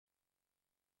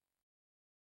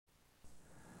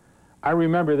I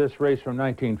remember this race from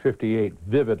 1958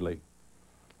 vividly.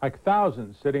 Like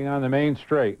thousands sitting on the main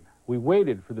straight, we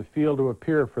waited for the field to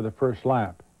appear for the first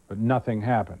lap, but nothing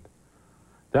happened.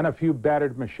 Then a few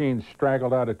battered machines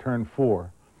straggled out of turn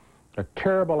 4. A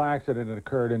terrible accident had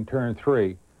occurred in turn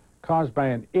 3, caused by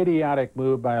an idiotic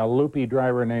move by a loopy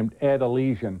driver named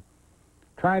Elisian.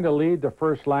 Trying to lead the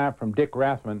first lap from Dick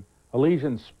Rathmann,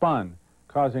 Elisian spun,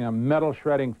 causing a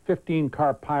metal-shredding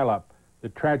 15-car pileup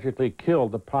that tragically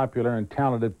killed the popular and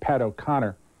talented Pat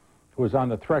O'Connor, who was on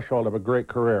the threshold of a great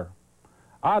career.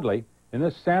 Oddly, in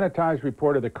this sanitized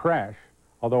report of the crash,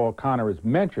 although O'Connor is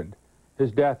mentioned,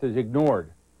 his death is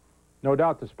ignored. No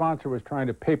doubt the sponsor was trying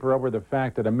to paper over the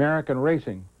fact that American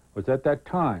racing was at that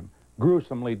time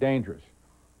gruesomely dangerous.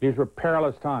 These were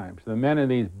perilous times. The men in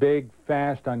these big,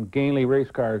 fast, ungainly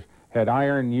race cars had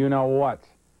iron you-know-whats,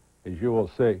 as you will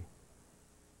see.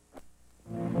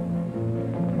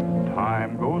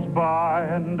 Time goes by,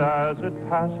 and as it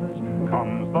passes,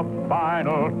 comes the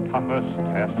final, toughest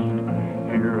test.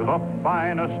 Here the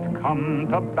finest come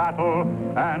to battle,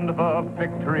 and the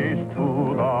victories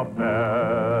to the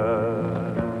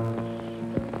best.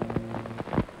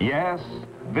 Yes,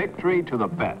 victory to the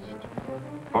best.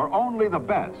 For only the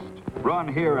best run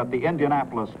here at the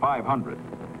Indianapolis 500.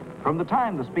 From the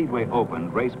time the Speedway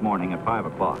opened, race morning at 5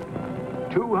 o'clock,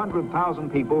 200,000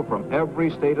 people from every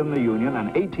state in the Union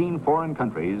and 18 foreign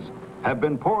countries have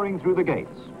been pouring through the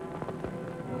gates.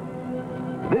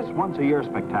 This once-a-year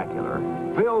spectacular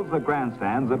fills the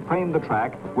grandstands that frame the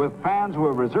track with fans who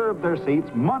have reserved their seats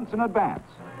months in advance.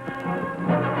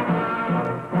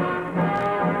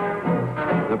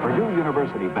 The Purdue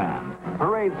University Band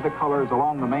parades the colors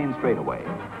along the main straightaway.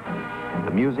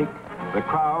 The music, the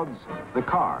crowds, the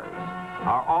cars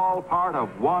are all part of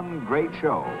one great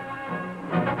show.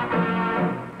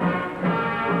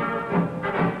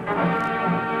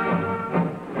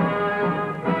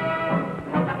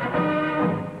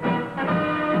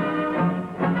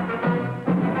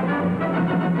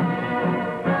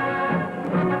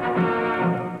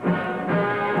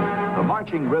 The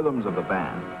marching rhythms of the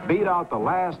band beat out the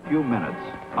last few minutes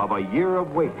of a year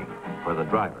of waiting for the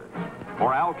drivers.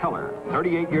 For Al Keller,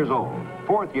 38 years old,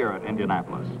 4th year at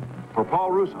Indianapolis. For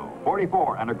Paul Russo,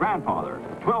 44 and a grandfather,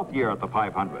 12th year at the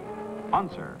 500.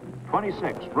 Unser,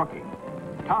 26, rookie.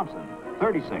 Thompson,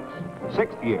 36,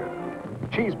 6th year.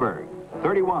 Cheeseburg,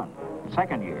 31,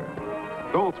 2nd year.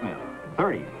 Goldsmith,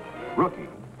 30, rookie.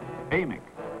 Amick,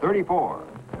 34,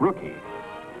 rookie.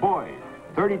 Foyt,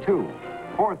 32,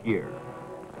 4th year.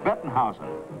 Bettenhausen,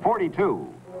 42,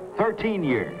 13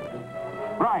 years.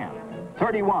 Bryan,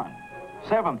 31,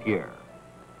 7th year.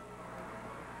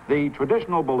 The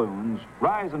traditional balloons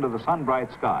rise into the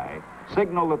sun-bright sky,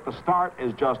 signal that the start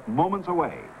is just moments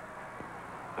away.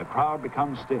 The crowd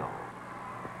becomes still.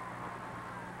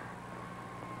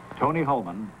 Tony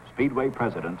Hulman, Speedway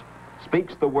president,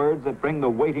 speaks the words that bring the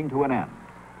waiting to an end.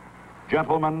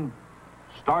 Gentlemen,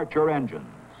 start your engines.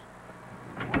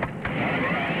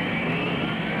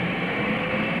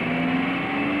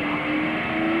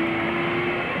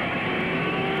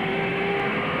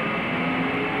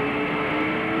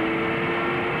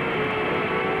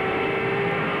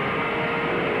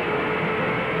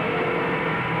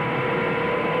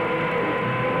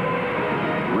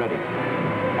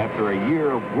 After a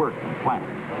year of work and planning.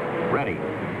 Ready.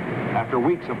 After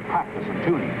weeks of practice and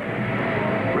tuning.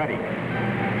 Ready.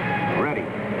 Ready.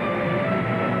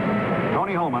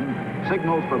 Tony Hulman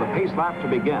signals for the pace lap to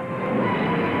begin.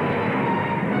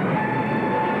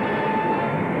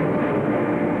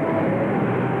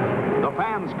 The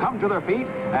fans come to their feet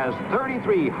as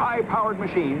 33 high-powered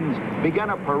machines begin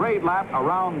a parade lap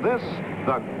around this,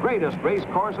 the greatest race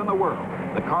course in the world.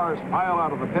 The cars file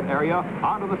out of the pit area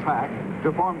onto the track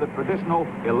to form the traditional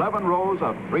 11 rows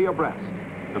of 3 abreast.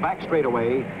 The back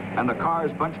straightaway and the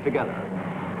cars bunched together.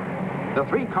 The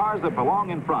 3 cars that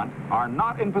belong in front are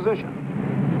not in position.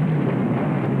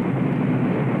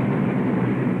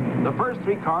 The first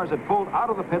 3 cars had pulled out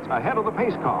of the pits ahead of the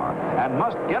pace car and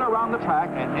must get around the track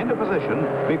and into position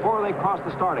before they cross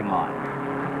the starting line.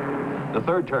 The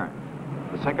 3rd turn.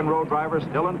 The 2nd row drivers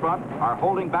still in front are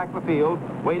holding back the field,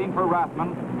 waiting for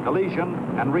Rathmann, Elisian,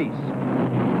 and Reece.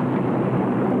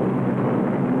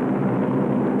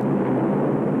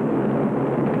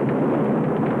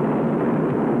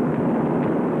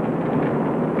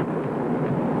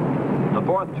 The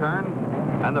 4th turn,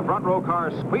 and the front row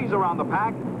cars squeeze around the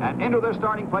pack and into their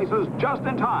starting places just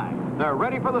in time. They're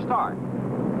ready for the start.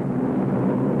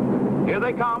 Here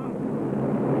they come.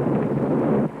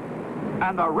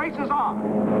 And the race is on.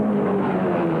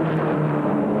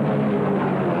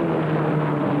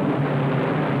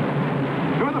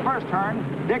 Through the first turn,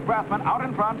 turn. Dick Rathmann out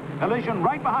in front, Elisian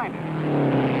right behind him.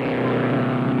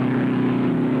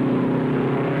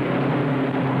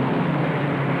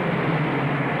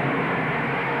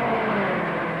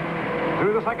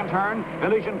 Through the second turn,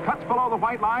 Elisian cuts below the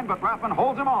white line, but Rathmann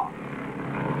holds him off.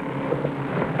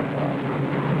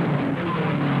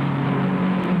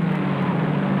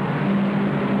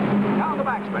 Down the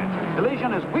backstretch,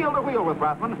 Elisian is wheel to wheel with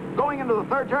Rathmann. Going into the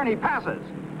third turn, he passes.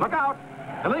 Look out!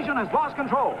 Elisian has lost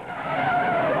control.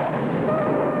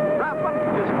 Rathmann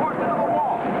is forced into the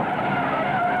wall.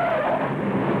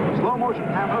 Slow motion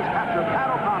cameras capture Pat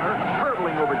O'Connor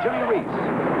hurtling over Jimmy Reece.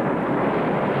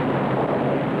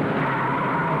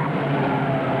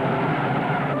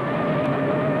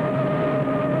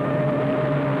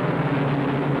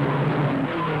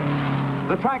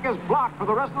 The track is blocked for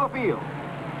the rest of the field.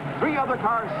 3 other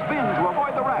cars spin to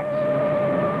avoid the wrecks.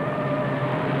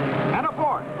 And a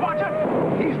fourth. Watch it!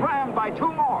 He's rammed by 2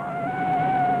 more.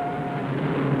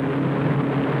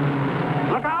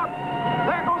 Look out!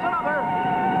 There goes another!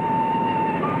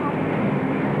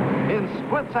 In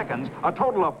split seconds, a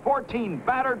total of 14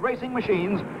 battered racing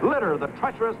machines litter the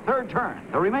treacherous third turn.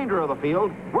 The remainder of the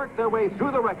field worked their way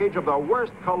through the wreckage of the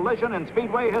worst collision in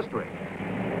Speedway history.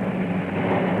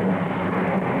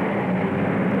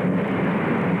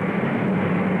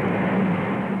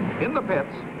 In the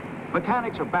pits,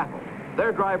 mechanics are baffled.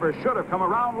 Their drivers should have come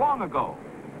around long ago.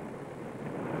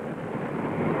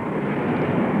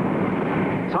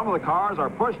 Some of the cars are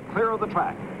pushed clear of the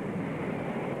track.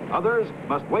 Others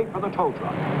must wait for the tow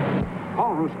truck.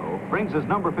 Paul Russo brings his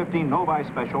number 15 Novi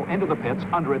Special into the pits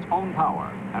under its own power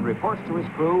and reports to his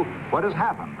crew what has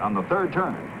happened on the third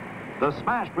turn. The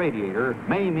smashed radiator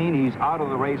may mean he's out of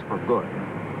the race for good.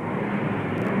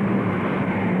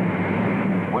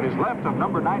 What is left of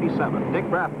number 97, Dick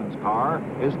Rathmann's car,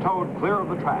 is towed clear of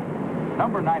the track.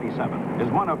 Number 97 is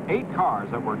one of 8 cars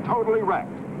that were totally wrecked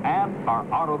and are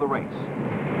out of the race.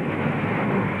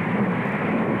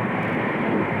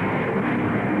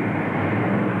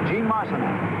 Gene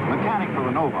Marcinet, mechanic for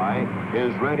the Novi,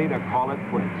 is ready to call it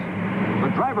quits.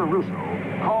 But driver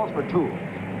Russo calls for tools.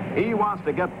 He wants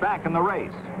to get back in the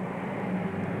race.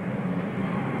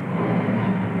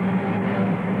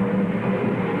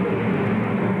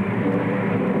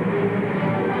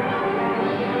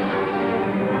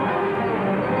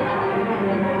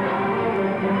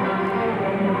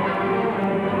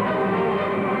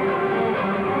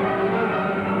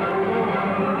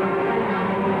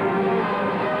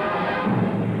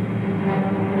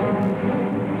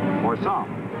 For some,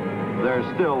 there's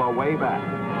still a way back.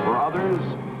 For others,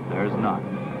 there's none.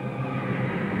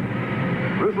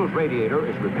 Russo's radiator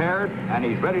is repaired, and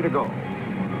he's ready to go.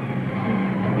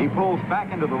 He pulls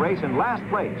back into the race in last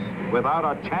place without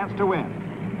a chance to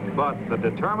win, but the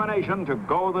determination to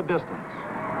go the distance.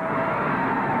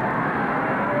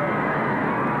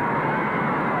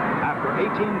 After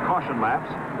 18 caution laps,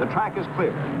 the track is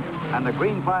clear, and the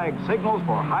green flag signals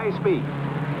for high speed.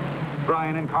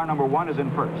 Bryan in car number 1 is in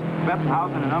first.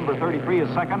 Bettenhausen in number 33 is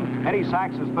second. Eddie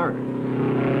Sachs is third.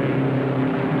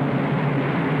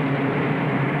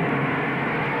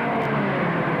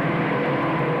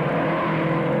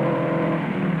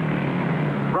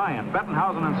 Bryan,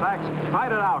 Bettenhausen, and Sachs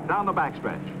fight it out down the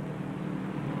backstretch.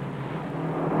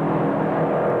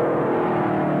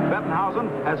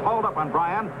 Bettenhausen has hauled up on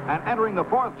Bryan, and entering the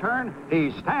fourth turn,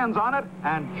 he stands on it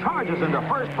and charges into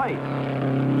first place.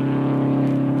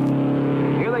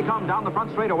 Here they come down the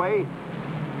front straightaway.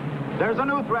 There's a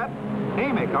new threat.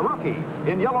 Amick, a rookie,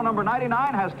 in yellow number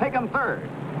 99, has taken third.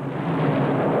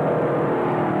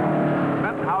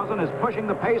 Bettenhausen is pushing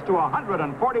the pace to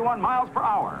 141 miles per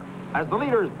hour. As the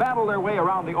leaders battle their way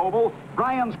around the oval,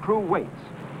 Bryan's crew waits.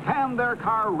 Can their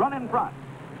car run in front?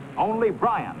 Only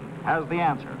Bryan has the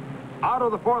answer. Out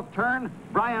of the fourth turn,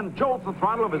 Bryan jolts the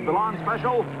throttle of his Milan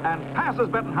Special and passes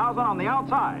Bettenhausen on the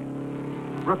outside.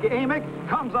 Rookie Amick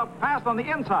comes up fast on the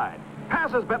inside,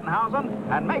 passes Bettenhausen,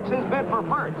 and makes his bid for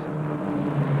first.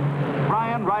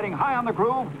 Bryan, riding high on the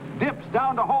groove, dips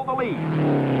down to hold the lead.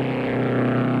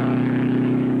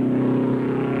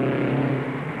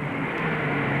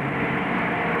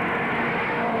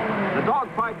 The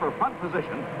dogfight for front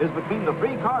position is between the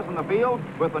 3 cars in the field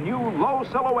with the new low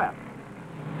silhouette.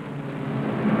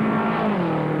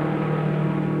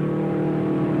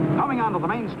 Coming onto the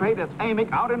main straight, it's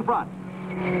Amick out in front.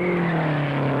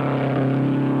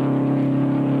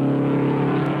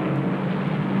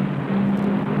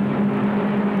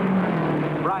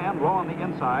 Bryan, low on the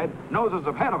inside, noses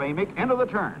ahead of Amick into the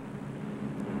turn.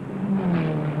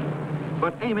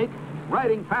 But Amick,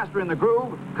 riding faster in the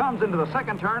groove, comes into the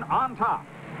second turn on top.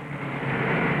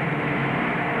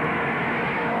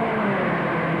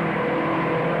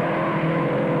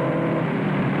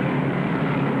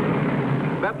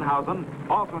 Bettenhausen,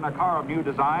 also in a car of new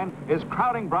design, is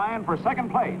crowding Bryan for second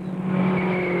place.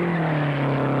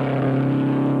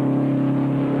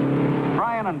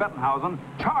 Bryan and Bettenhausen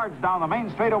charge down the main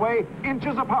straightaway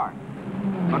inches apart.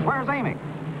 But where's Amick?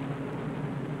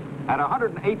 At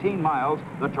 118 miles,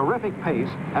 the terrific pace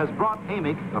has brought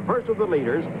Amick, the first of the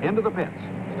leaders, into the pits.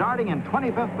 Starting in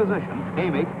 25th position,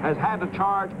 Amick has had to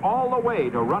charge all the way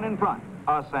to run in front.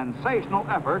 A sensational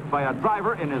effort by a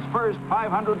driver in his first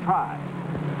 500 try.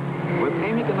 With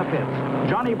Amick in the pits,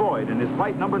 Johnny Boyd in his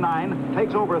Foyt number 9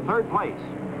 takes over third place.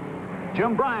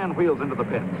 Jim Bryan wheels into the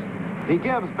pits. He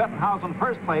gives Bettenhausen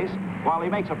first place while he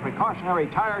makes a precautionary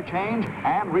tire change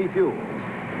and refuels.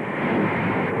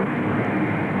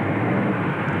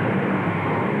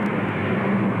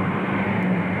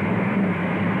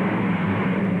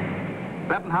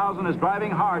 Bettenhausen is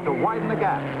driving hard to widen the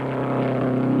gap.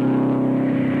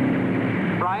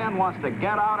 Bryan wants to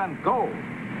get out and go.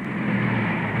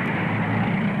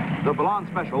 The Ballon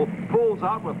Special pulls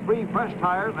out with 3 fresh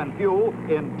tires and fuel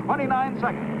in 29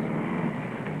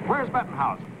 seconds. Where's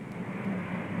Bettenhausen?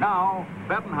 Now,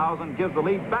 Bettenhausen gives the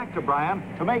lead back to Bryan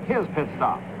to make his pit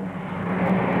stop.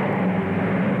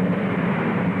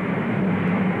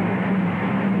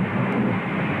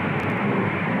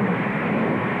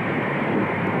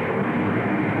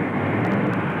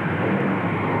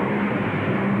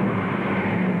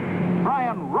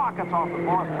 Bryan rockets off the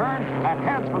fourth turn and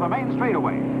heads for the main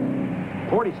straightaway.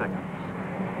 40 seconds.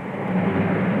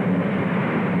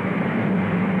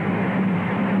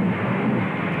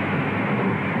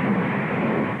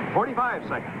 45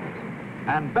 seconds.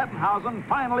 And Bettenhausen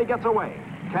finally gets away.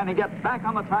 Can he get back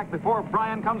on the track before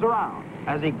Bryan comes around?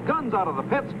 As he guns out of the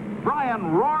pits,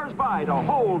 Bryan roars by to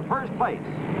hold first place.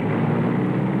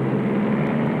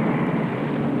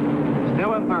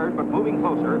 Still in third, but moving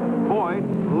closer, Foyt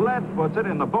lead-foots it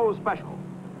in the Bow Special.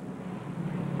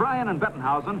 Bryan and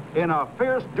Bettenhausen in a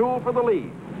fierce duel for the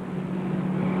lead.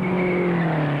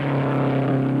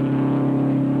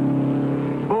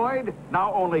 Boyd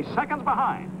now only seconds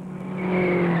behind.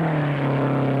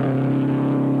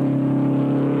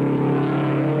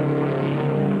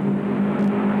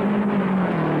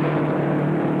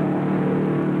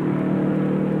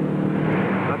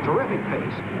 The terrific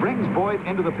pace brings Boyd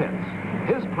into the pits.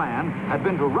 His plan had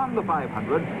been to run the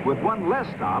 500 with one less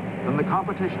stop than the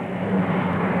competition.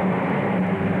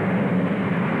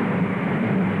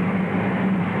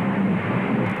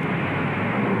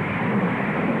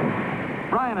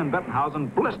 Bryan and Bettenhausen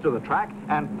blister the track,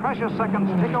 and precious seconds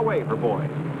tick away for Boyd.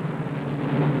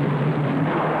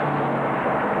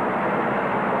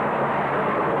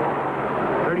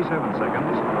 "37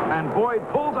 seconds, and Boyd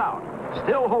pulls out,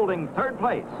 still holding third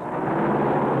place.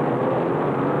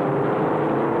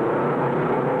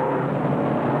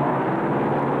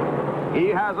 He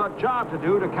has a job to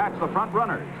do to catch the front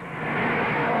runners.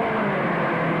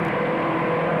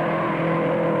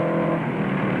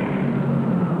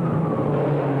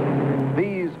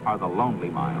 These are the lonely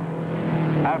miles.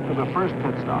 After the first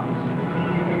pit stops,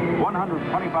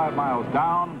 125 miles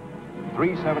down,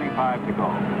 375 to go.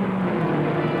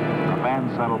 The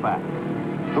fans settle back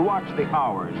to watch the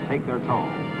hours take their toll.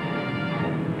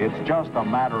 It's just a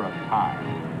matter of time.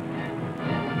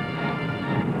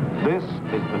 This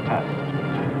is the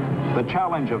test, the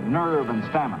challenge of nerve and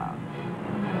stamina.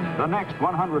 The next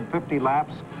 150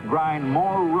 laps grind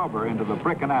more rubber into the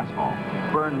brick and asphalt,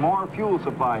 burn more fuel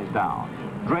supplies down,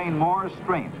 drain more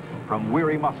strength from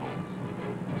weary muscles.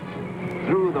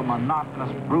 Through the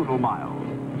monotonous, brutal miles,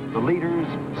 the leaders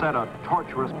set a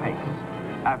torturous pace.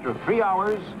 After 3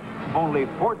 hours, only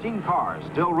 14 cars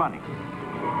still running.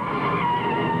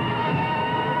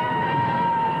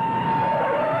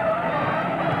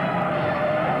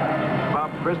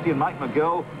 Christie and Mike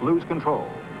McGill lose control.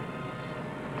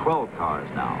 12 cars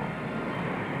now.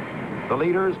 The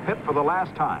leaders pit for the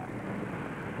last time.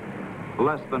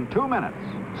 Less than 2 minutes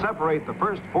separate the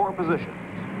first 4 positions.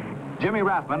 Jimmy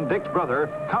Rathmann, Dick's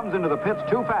brother, comes into the pits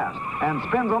too fast and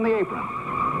spins on the apron.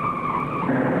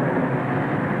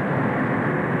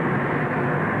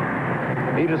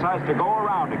 He decides to go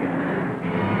around again.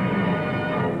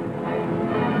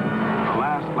 The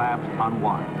last lap's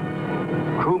unwon.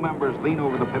 Crew members lean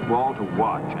over the pit wall to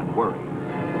watch and worry.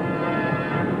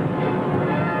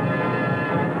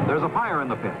 There's a fire in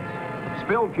the pits.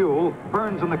 Spilled fuel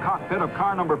burns in the cockpit of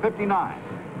car number 59.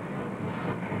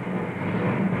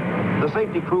 The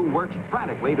safety crew works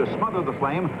frantically to smother the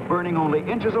flame, burning only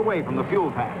inches away from the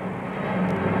fuel tank.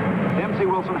 MC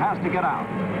Wilson has to get out.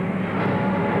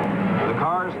 The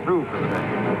car's through for the day.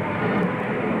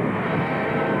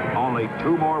 Only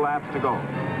 2 more laps to go.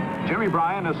 Jimmy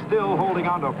Bryan is still holding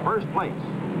on to first place.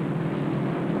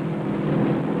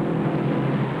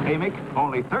 Amick,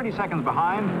 only 30 seconds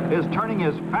behind, is turning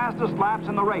his fastest laps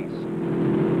in the race.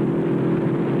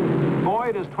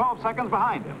 Foyt is 12 seconds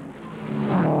behind him.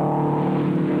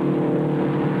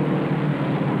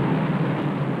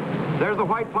 There's the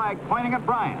white flag pointing at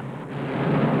Bryan.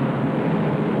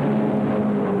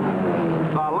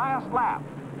 The last lap.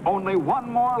 Only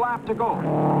one more lap to go.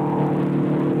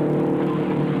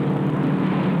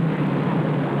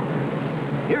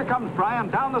 Here comes Bryan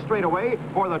down the straightaway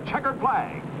for the checkered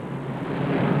flag.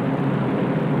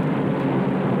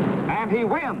 And he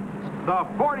wins the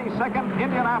 42nd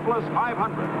Indianapolis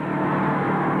 500.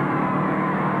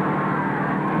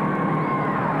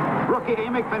 Rookie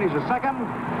Amick finishes second.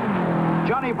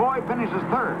 Johnny Boy finishes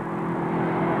third.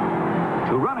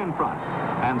 To run in front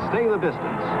and stay the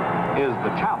distance is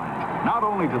the challenge, not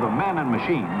only to the men and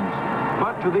machines,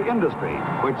 but to the industry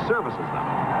which services them.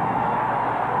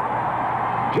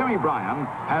 Jimmy Bryan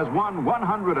has won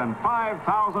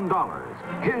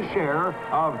 $105,000, his share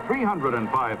of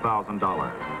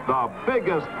 $305,000, the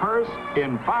biggest purse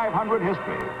in 500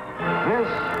 history. This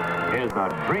is a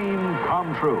dream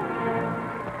come true.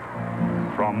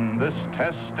 From this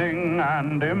testing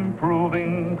and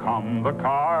improving come the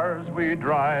cars we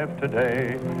drive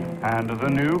today, and the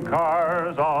new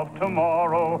cars of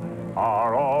tomorrow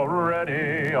are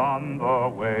already on the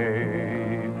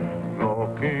way.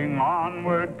 Looking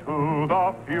onward to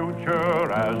the future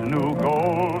as new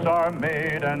goals are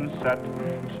made and set,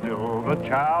 still the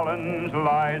challenge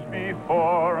lies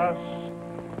before us,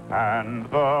 and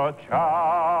the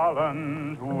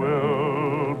challenge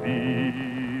will be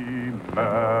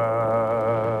met.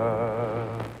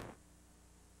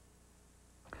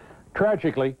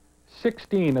 Tragically,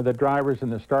 16 of the drivers in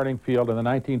the starting field in the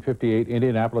 1958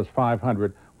 Indianapolis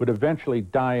 500 would eventually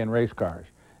die in race cars,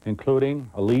 including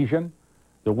Elisian,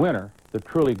 the winner, the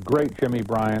truly great Jimmy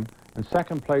Bryan, and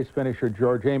second-place finisher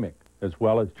George Amick, as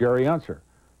well as Jerry Unser,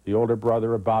 the older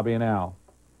brother of Bobby and Al.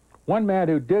 One man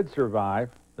who did survive,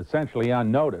 essentially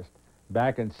unnoticed,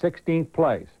 back in 16th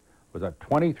place, was a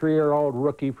 23-year-old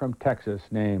rookie from Texas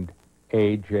named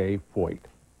A.J. Foyt.